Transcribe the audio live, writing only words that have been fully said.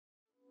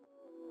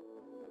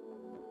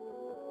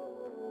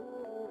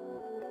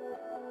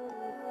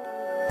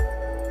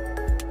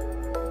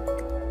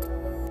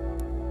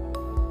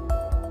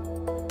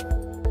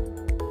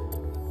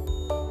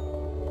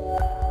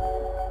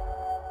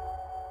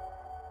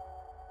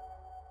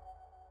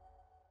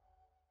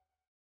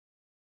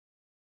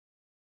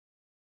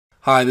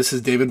Hi, this is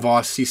David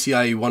Voss,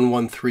 CCIE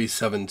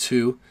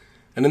 11372,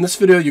 and in this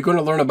video you're going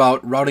to learn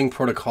about routing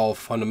protocol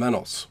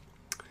fundamentals.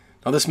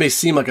 Now this may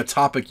seem like a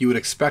topic you would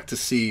expect to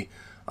see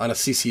on a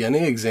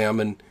CCNA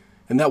exam, and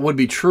that would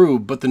be true,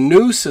 but the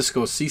new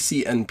Cisco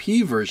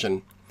CCNP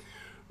version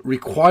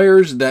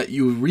requires that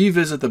you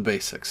revisit the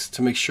basics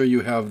to make sure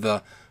you have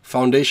the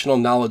foundational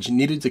knowledge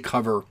needed to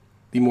cover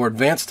the more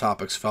advanced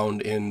topics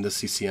found in the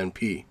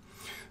CCNP.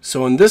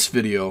 So in this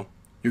video,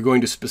 you're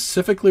going to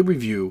specifically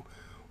review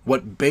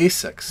what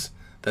basics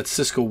that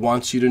Cisco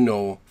wants you to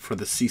know for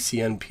the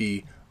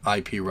CCNP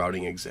IP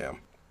routing exam.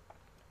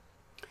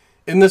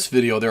 In this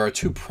video, there are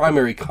two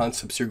primary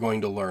concepts you're going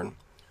to learn.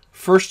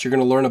 First, you're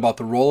going to learn about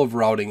the role of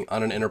routing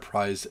on an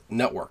enterprise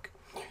network.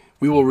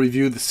 We will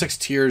review the 6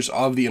 tiers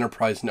of the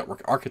enterprise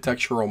network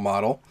architectural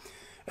model,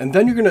 and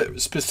then you're going to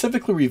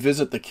specifically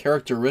revisit the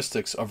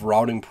characteristics of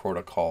routing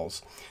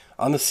protocols.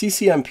 On the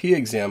CCNP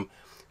exam,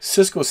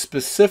 Cisco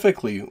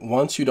specifically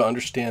wants you to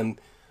understand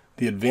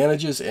the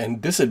advantages and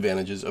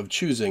disadvantages of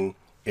choosing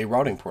a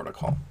routing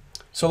protocol.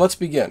 So let's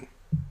begin.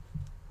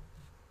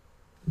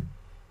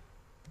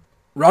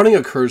 Routing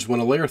occurs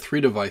when a layer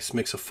 3 device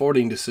makes a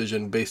forwarding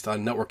decision based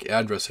on network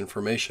address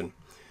information.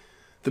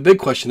 The big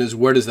question is,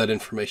 where does that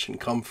information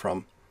come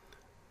from?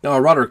 Now,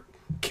 a router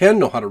can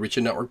know how to reach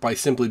a network by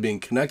simply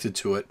being connected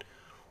to it,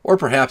 or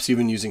perhaps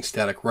even using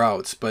static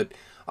routes, but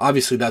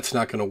obviously that's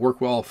not going to work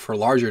well for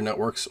larger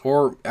networks,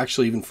 or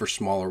actually even for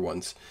smaller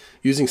ones.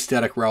 Using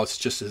static routes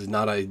just is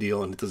not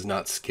ideal, and it does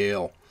not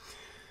scale.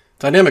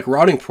 Dynamic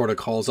routing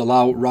protocols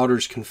allow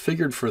routers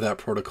configured for that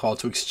protocol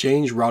to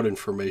exchange route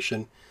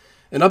information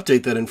and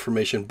update that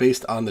information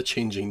based on the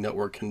changing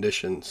network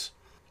conditions.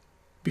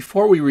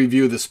 Before we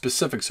review the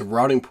specifics of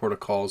routing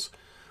protocols,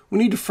 we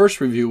need to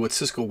first review what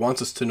Cisco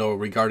wants us to know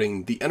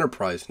regarding the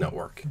enterprise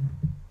network.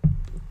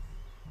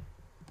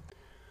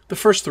 The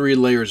first 3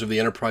 layers of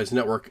the enterprise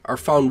network are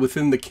found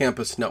within the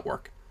campus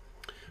network.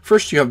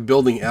 First, you have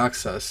building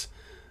access.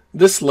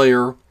 This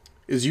layer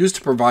is used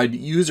to provide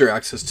user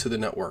access to the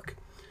network.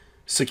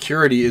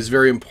 Security is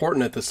very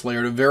important at this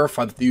layer to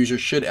verify that the user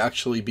should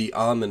actually be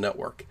on the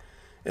network.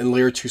 And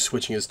layer 2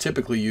 switching is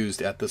typically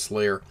used at this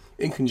layer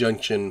in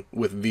conjunction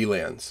with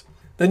VLANs.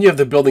 Then you have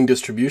the building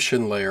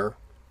distribution layer,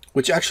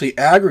 which actually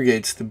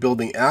aggregates the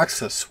building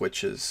access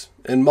switches,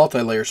 and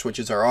multi-layer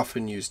switches are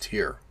often used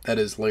here. That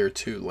is layer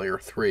 2, layer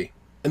 3.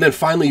 And then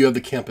finally you have the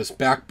campus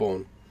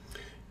backbone.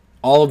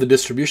 All of the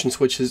distribution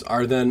switches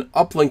are then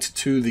uplinked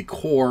to the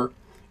core,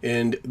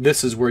 and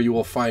this is where you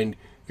will find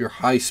your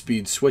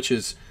high-speed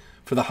switches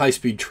for the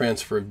high-speed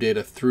transfer of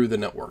data through the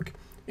network.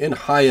 And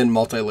high-end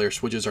multi-layer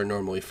switches are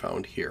normally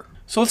found here.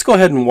 So let's go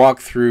ahead and walk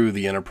through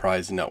the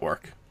enterprise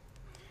network.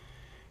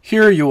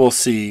 Here you will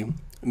see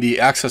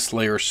the access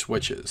layer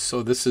switches.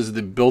 So this is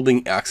the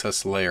building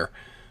access layer.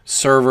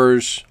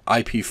 Servers,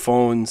 IP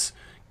phones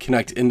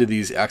connect into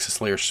these access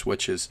layer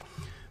switches.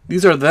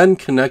 These are then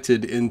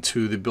connected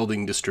into the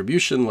building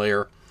distribution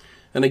layer.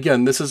 And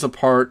again, this is a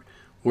part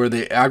where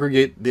they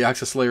aggregate the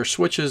access layer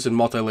switches, and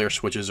multi-layer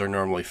switches are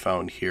normally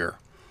found here.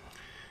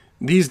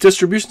 These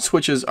distribution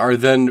switches are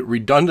then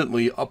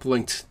redundantly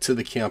uplinked to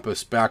the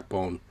campus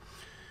backbone.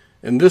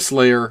 And this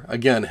layer,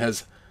 again,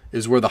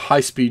 is where the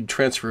high-speed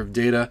transfer of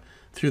data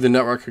through the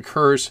network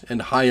occurs,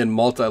 and high-end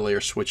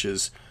multi-layer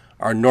switches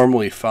are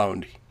normally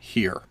found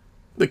here.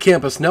 The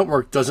campus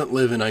network doesn't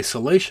live in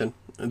isolation.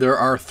 There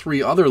are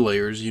 3 other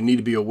layers you need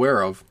to be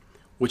aware of,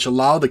 which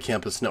allow the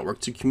campus network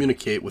to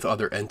communicate with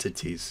other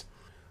entities.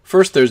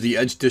 First, there's the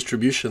edge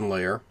distribution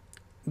layer.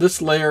 This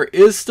layer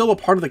is still a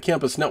part of the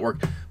campus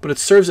network, but it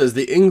serves as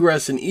the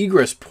ingress and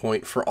egress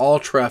point for all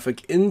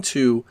traffic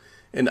into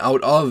and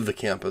out of the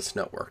campus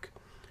network.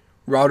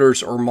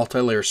 Routers or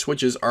multi-layer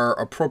switches are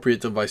appropriate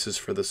devices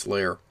for this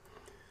layer.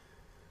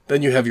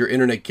 Then you have your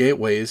internet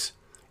gateways,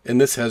 and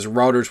this has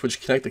routers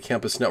which connect the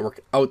campus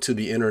network out to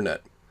the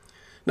internet.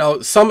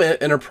 Now, some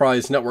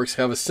enterprise networks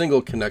have a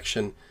single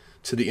connection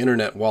to the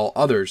internet, while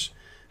others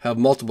have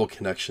multiple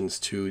connections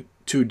to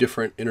 2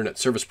 different internet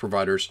service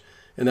providers,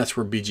 and that's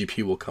where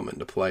BGP will come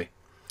into play.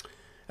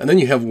 And then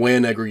you have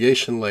WAN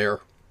aggregation layer,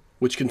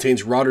 which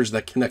contains routers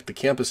that connect the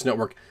campus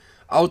network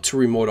out to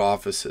remote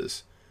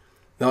offices.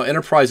 Now,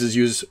 enterprises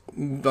use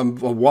a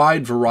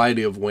wide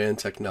variety of WAN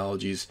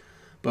technologies,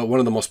 but one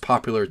of the most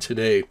popular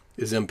today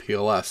is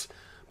MPLS.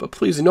 But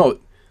please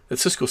note that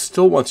Cisco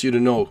still wants you to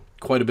know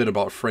quite a bit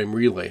about frame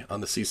relay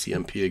on the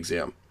CCNP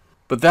exam.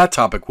 But that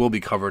topic will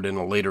be covered in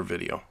a later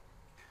video.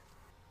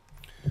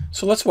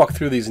 So let's walk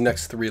through these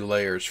next 3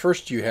 layers.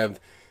 First, you have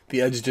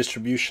the edge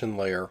distribution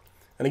layer.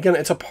 And again,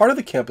 it's a part of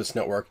the campus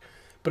network,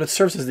 but it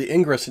serves as the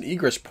ingress and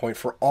egress point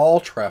for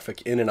all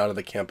traffic in and out of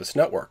the campus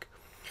network.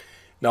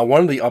 Now,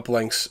 one of the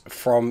uplinks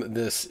from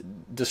this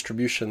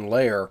distribution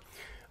layer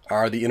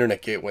are the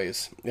internet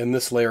gateways. And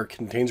this layer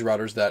contains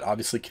routers that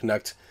obviously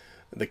connect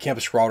the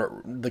campus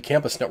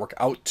network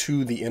out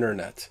to the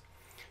internet.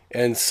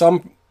 And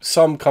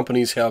some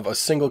companies have a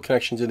single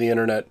connection to the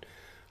internet.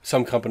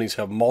 Some companies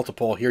have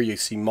multiple. Here you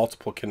see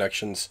multiple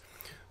connections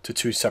to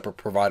 2 separate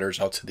providers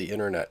out to the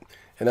internet.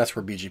 And that's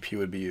where BGP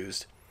would be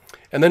used.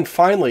 And then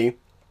finally,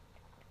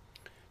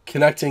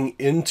 Connecting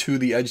into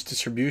the edge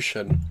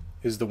distribution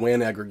is the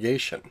WAN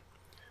aggregation.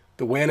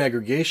 The WAN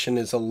aggregation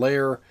is a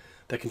layer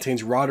that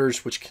contains routers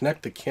which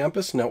connect the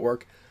campus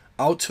network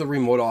out to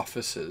remote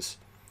offices.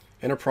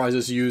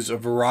 Enterprises use a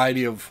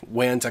variety of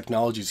WAN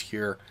technologies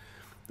here.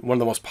 One of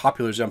the most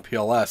popular is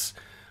MPLS,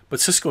 but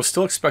Cisco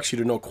still expects you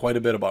to know quite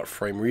a bit about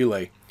frame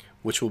relay,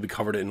 which will be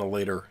covered in a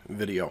later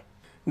video.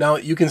 Now,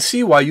 you can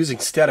see why using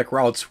static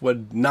routes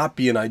would not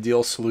be an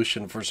ideal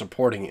solution for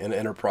supporting an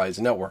enterprise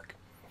network.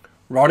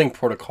 Routing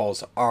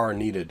protocols are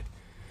needed.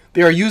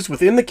 They are used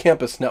within the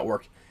campus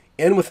network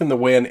and within the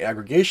WAN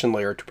aggregation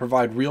layer to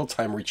provide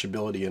real-time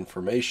reachability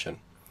information.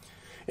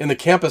 In the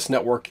campus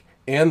network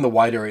and the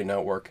wide area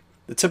network,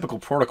 the typical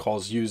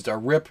protocols used are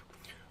RIP,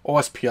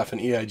 OSPF, and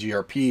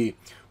EIGRP,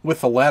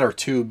 with the latter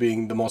two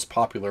being the most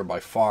popular by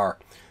far,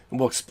 and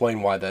we'll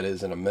explain why that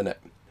is in a minute.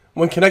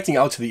 When connecting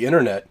out to the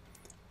internet,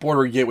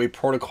 Border Gateway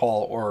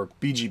Protocol, or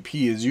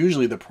BGP, is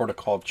usually the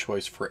protocol of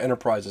choice for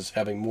enterprises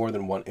having more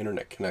than one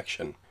internet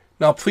connection.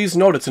 Now, please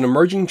note it's an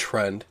emerging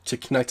trend to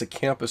connect a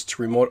campus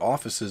to remote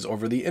offices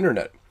over the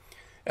internet,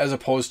 as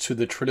opposed to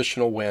the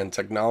traditional WAN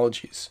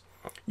technologies.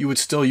 You would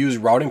still use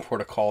routing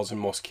protocols in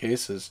most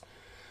cases,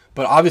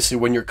 but obviously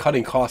when you're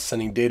cutting costs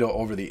sending data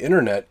over the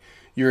internet,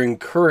 you're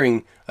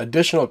incurring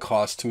additional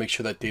costs to make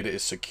sure that data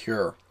is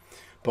secure.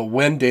 But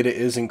when data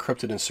is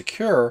encrypted and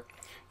secure,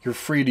 you're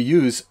free to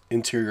use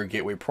interior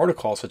gateway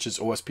protocols such as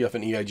OSPF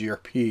and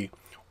EIGRP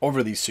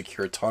over these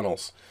secure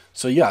tunnels.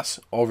 So yes,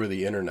 over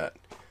the internet.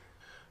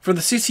 For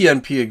the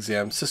CCNP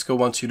exam, Cisco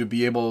wants you to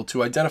be able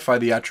to identify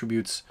the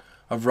attributes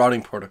of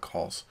routing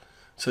protocols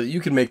so that you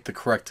can make the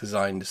correct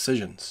design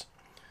decisions.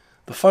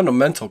 The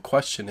fundamental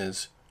question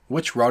is,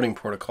 which routing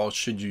protocols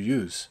should you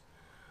use?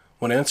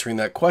 When answering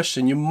that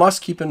question, you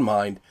must keep in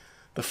mind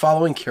the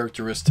following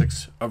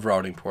characteristics of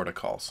routing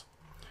protocols.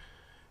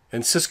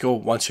 And Cisco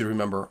wants you to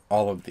remember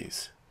all of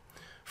these.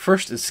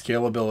 First is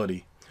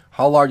scalability.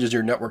 How large is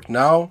your network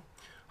now?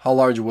 How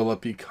large will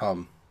it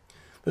become?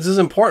 This is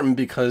important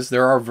because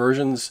there are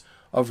versions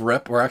of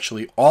RIP, or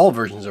actually all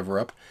versions of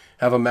RIP,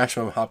 have a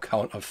maximum hop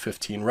count of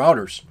 15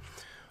 routers.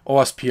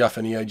 OSPF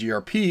and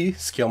EIGRP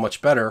scale much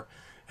better,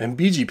 and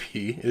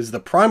BGP is the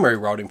primary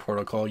routing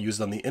protocol used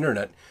on the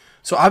internet,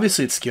 so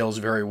obviously it scales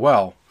very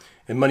well,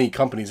 and many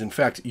companies in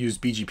fact use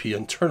BGP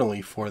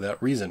internally for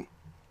that reason.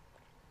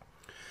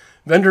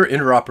 Vendor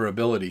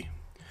interoperability.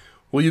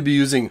 Will you be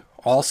using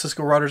all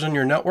Cisco routers on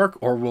your network,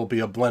 or will it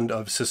be a blend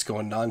of Cisco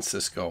and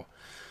non-Cisco?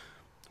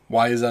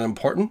 Why is that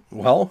important?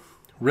 Well,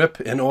 RIP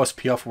and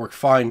OSPF work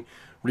fine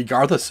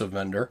regardless of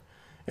vendor,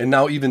 and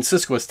now even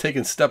Cisco has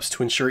taken steps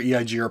to ensure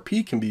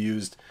EIGRP can be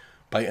used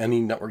by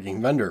any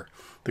networking vendor.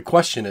 The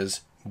question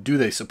is, do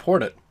they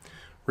support it?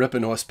 RIP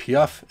and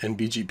OSPF and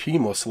BGP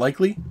most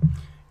likely,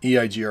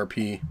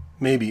 EIGRP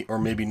maybe or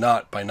maybe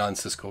not by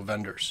non-Cisco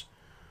vendors.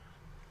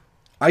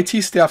 IT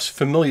staff's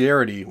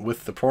familiarity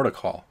with the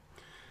protocol.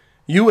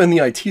 You and the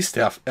IT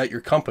staff at your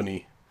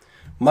company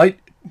might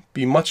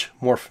be much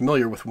more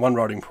familiar with one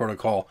routing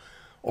protocol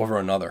over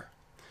another.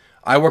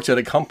 I worked at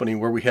a company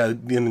where we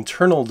had an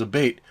internal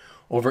debate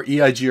over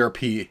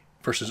EIGRP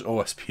versus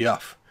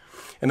OSPF.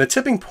 And the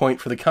tipping point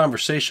for the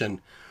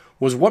conversation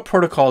was, what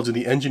protocol do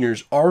the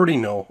engineers already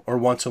know or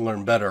want to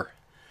learn better?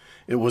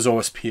 It was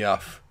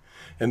OSPF.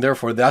 And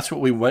therefore that's what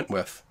we went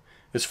with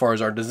as far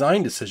as our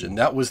design decision.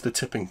 That was the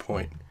tipping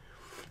point.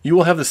 You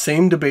will have the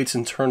same debates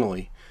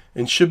internally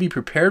and should be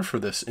prepared for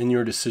this in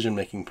your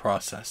decision-making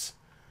process.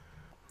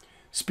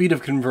 Speed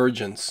of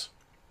convergence.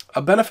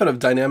 A benefit of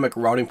dynamic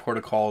routing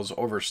protocols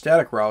over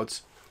static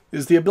routes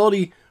is the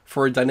ability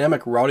for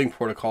dynamic routing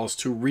protocols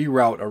to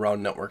reroute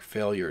around network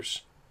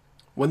failures.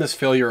 When this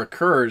failure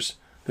occurs,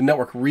 the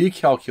network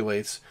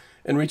recalculates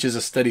and reaches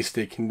a steady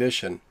state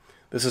condition.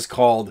 This is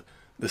called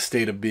the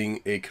state of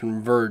being a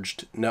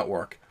converged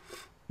network.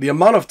 The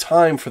amount of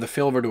time for the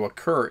failure to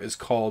occur is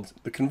called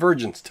the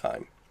convergence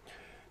time.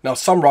 Now,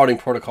 some routing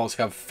protocols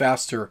have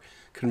faster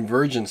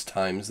convergence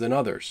times than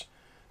others.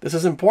 This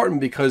is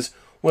important because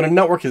when a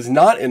network is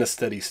not in a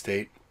steady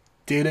state,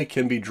 data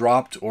can be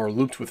dropped or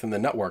looped within the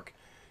network.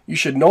 You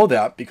should know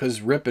that because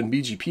RIP and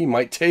BGP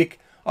might take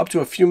up to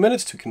a few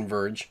minutes to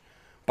converge.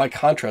 By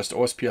contrast,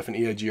 OSPF and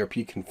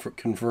EIGRP can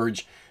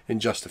converge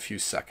in just a few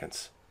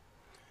seconds.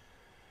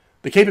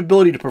 The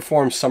capability to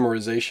perform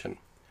summarization.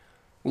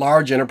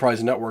 Large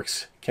enterprise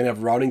networks can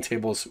have routing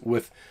tables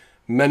with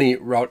many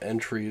route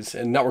entries,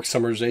 and network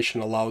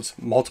summarization allows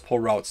multiple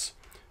routes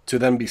to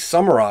then be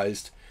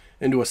summarized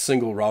into a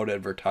single route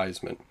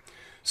advertisement.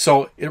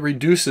 So it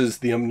reduces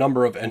the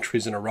number of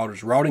entries in a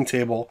router's routing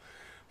table.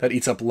 That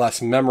eats up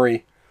less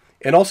memory,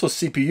 and also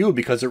CPU,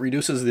 because it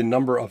reduces the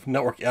number of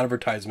network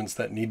advertisements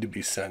that need to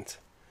be sent.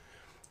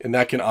 And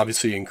that can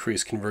obviously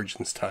increase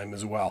convergence time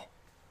as well.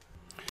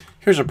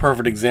 Here's a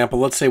perfect example.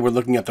 Let's say we're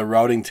looking at the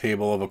routing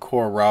table of a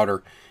core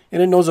router,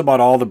 and it knows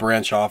about all the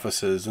branch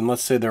offices. And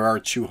let's say there are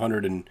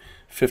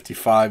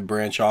 255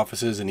 branch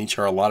offices, and each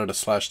are allotted a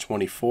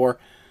 /24,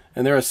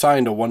 and they're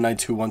assigned a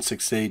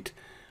 192.168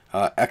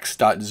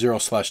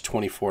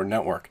 x.0/24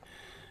 network.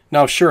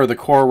 Now, sure, the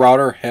core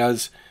router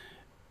has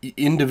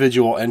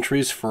individual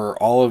entries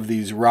for all of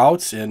these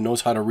routes and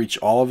knows how to reach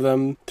all of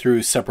them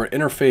through separate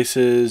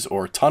interfaces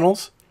or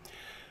tunnels.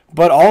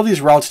 But all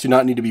these routes do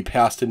not need to be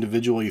passed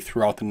individually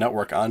throughout the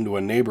network onto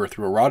a neighbor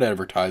through a route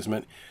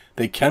advertisement.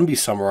 They can be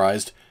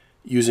summarized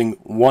using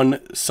one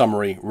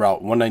summary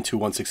route,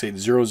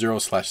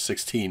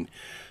 192.168.00/16.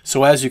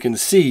 So as you can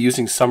see,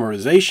 using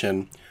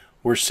summarization,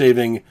 we're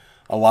saving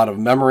a lot of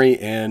memory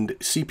and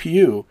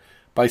CPU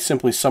by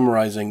simply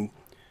summarizing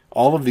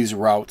all of these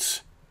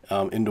routes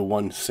into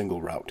one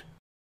single route.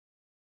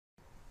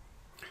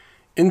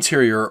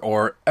 Interior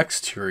or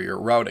exterior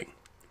routing.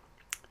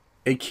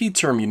 A key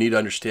term you need to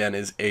understand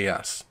is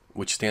AS,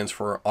 which stands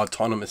for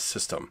Autonomous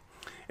System,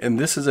 and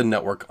this is a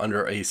network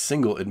under a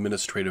single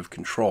administrative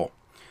control.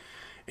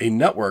 A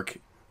network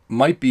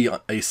might be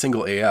a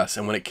single AS,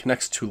 and when it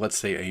connects to, let's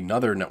say,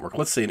 another network,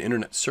 let's say an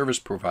internet service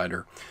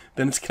provider,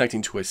 then it's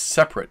connecting to a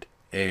separate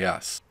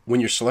AS. When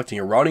you're selecting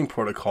a routing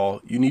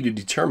protocol, you need to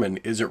determine,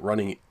 is it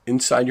running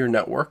inside your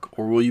network,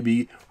 or will you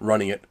be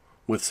running it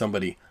with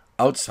somebody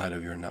outside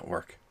of your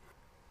network?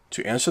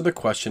 To answer the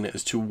question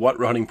as to what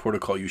routing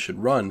protocol you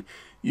should run,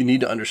 you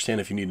need to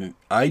understand if you need an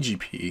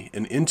IGP,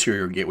 an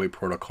interior gateway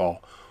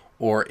protocol,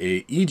 or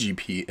a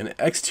EGP, an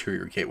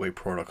exterior gateway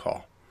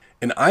protocol.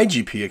 An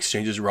IGP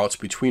exchanges routes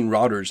between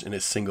routers in a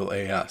single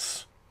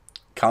AS.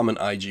 Common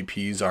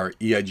IGPs are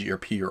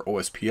EIGRP or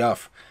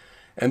OSPF,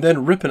 and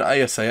then RIP and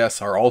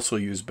ISIS are also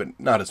used, but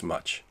not as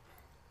much.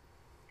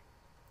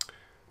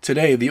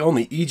 Today, the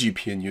only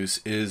EGP in use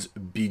is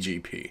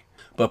BGP.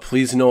 But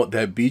please note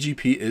that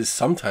BGP is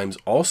sometimes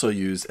also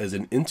used as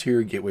an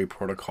interior gateway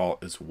protocol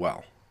as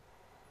well.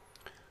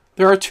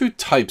 There are two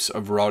types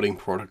of routing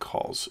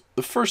protocols.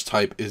 The first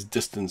type is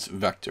distance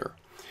vector.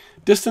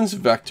 Distance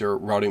vector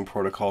routing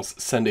protocols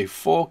send a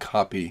full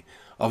copy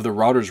of the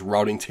router's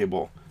routing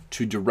table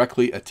to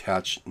directly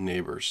attached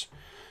neighbors.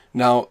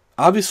 Now,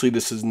 obviously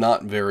this is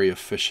not very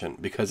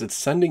efficient because it's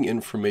sending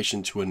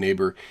information to a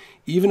neighbor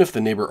even if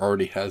the neighbor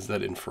already has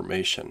that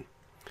information.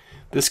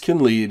 This can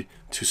lead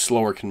to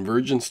slower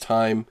convergence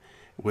time.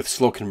 With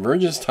slow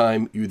convergence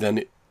time, you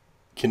then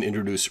can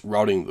introduce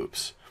routing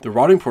loops. The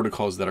routing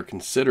protocols that are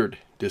considered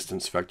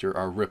distance vector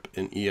are RIP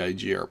and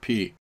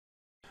EIGRP.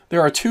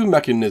 There are two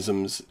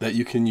mechanisms that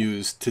you can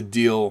use to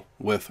deal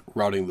with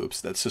routing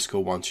loops that Cisco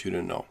wants you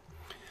to know.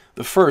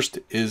 The first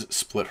is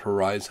split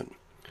horizon.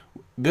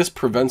 This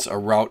prevents a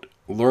route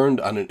learned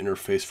on an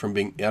interface from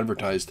being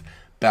advertised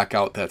back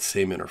out that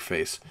same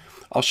interface.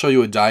 I'll show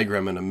you a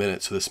diagram in a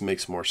minute so this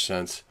makes more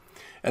sense.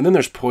 And then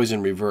there's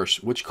poison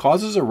reverse, which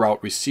causes a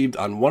route received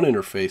on one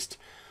interface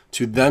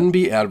to then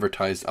be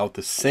advertised out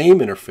the same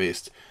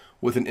interface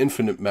with an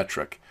infinite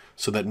metric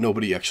so that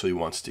nobody actually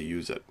wants to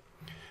use it.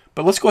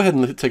 But let's go ahead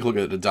and take a look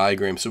at the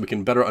diagram so we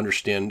can better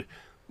understand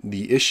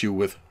the issue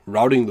with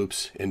routing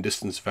loops and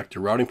distance vector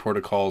routing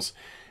protocols,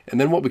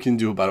 and then what we can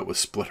do about it with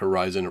split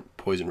horizon or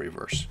poison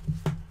reverse.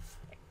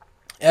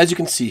 As you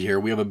can see here,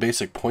 we have a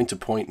basic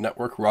point-to-point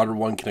network, router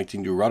 1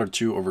 connecting to router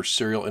 2 over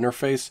serial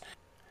interface,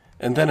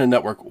 and then a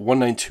network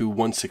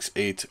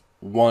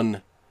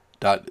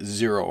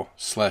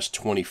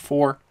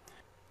 192.168.1.0/24,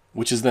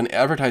 which is then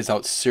advertised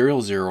out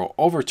serial 0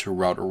 over to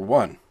router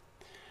 1.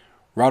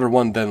 Router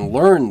 1 then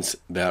learns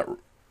that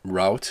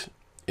route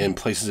and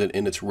places it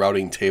in its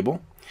routing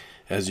table,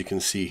 as you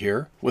can see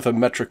here, with a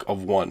metric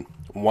of 1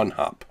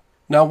 hop.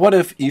 Now what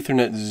if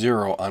Ethernet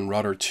 0 on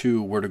router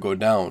 2 were to go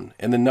down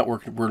and the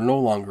network were no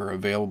longer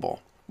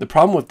available? The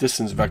problem with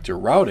distance vector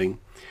routing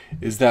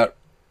is that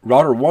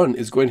router 1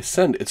 is going to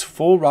send its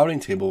full routing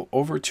table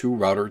over to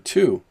router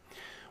 2.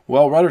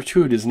 Well, router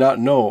 2 does not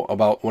know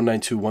about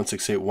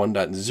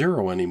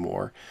 192.168.1.0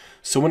 anymore,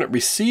 so when it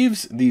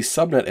receives the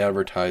subnet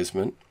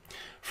advertisement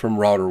from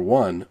router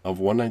 1 of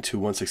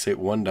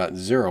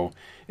 192.168.1.0,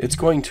 it's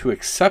going to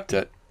accept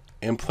it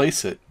and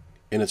place it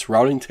in its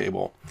routing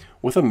table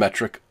with a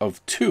metric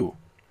of 2.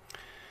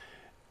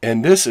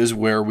 And this is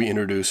where we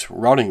introduce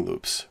routing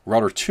loops.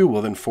 Router 2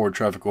 will then forward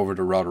traffic over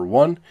to router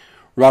 1.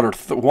 Router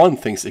 1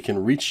 thinks it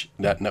can reach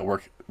that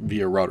network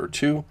via router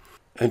 2,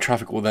 and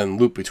traffic will then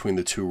loop between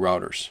the two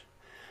routers.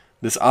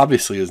 This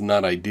obviously is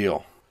not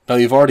ideal. Now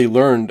you've already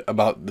learned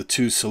about the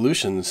two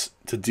solutions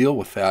to deal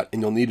with that,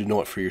 and you'll need to know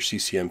it for your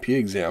CCNP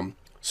exam.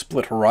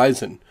 Split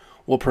horizon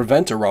will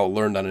prevent a route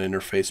learned on an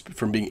interface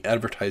from being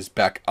advertised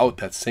back out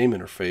that same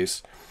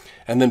interface,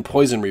 and then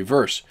poison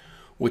reverse,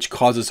 which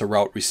causes a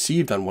route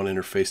received on one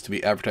interface to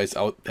be advertised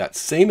out that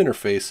same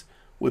interface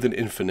with an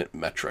infinite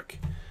metric.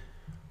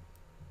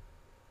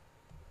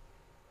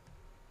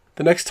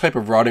 The next type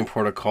of routing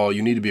protocol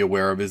you need to be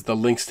aware of is the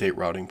link state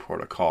routing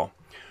protocol.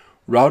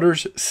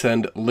 Routers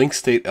send link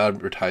state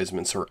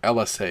advertisements, or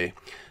LSA,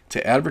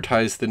 to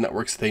advertise the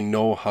networks they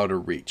know how to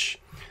reach.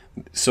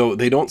 So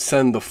they don't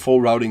send the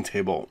full routing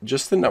table,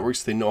 just the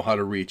networks they know how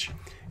to reach,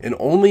 and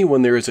only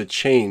when there is a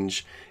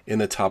change in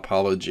the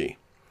topology.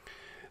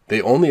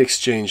 They only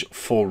exchange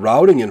full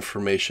routing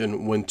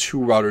information when two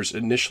routers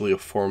initially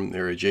form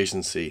their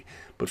adjacency,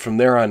 but from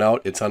there on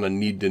out, it's on a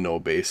need-to-know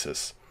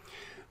basis.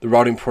 The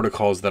routing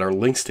protocols that are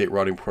link state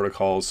routing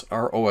protocols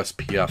are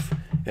OSPF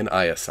and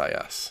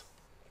ISIS.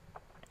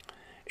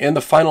 And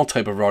the final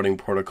type of routing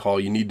protocol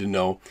you need to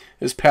know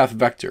is path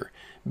vector.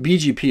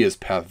 BGP is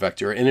path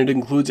vector, and it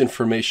includes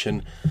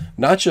information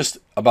not just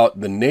about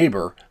the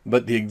neighbor,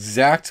 but the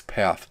exact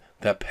path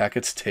that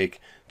packets take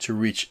to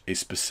reach a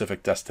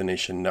specific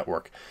destination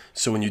network.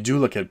 So when you do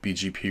look at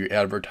BGP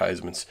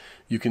advertisements,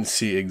 you can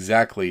see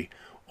exactly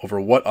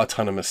over what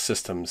autonomous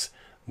systems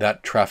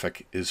that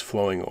traffic is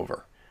flowing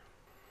over.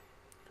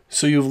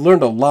 So you've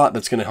learned a lot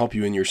that's going to help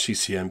you in your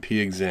CCNP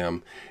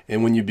exam.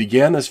 And when you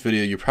began this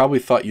video, you probably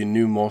thought you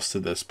knew most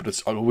of this, but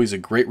it's always a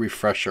great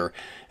refresher,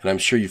 and I'm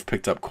sure you've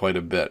picked up quite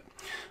a bit.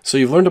 So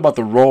you've learned about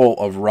the role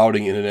of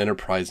routing in an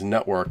enterprise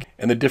network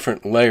and the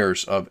different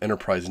layers of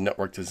enterprise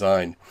network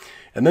design.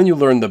 And then you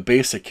learn the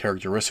basic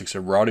characteristics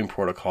of routing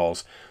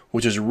protocols,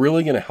 which is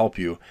really going to help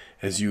you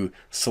as you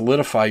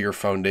solidify your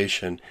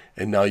foundation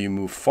and now you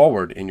move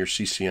forward in your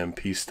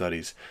CCNP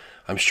studies.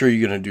 I'm sure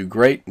you're going to do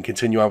great and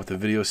continue on with the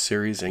video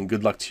series, and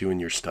good luck to you in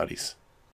your studies.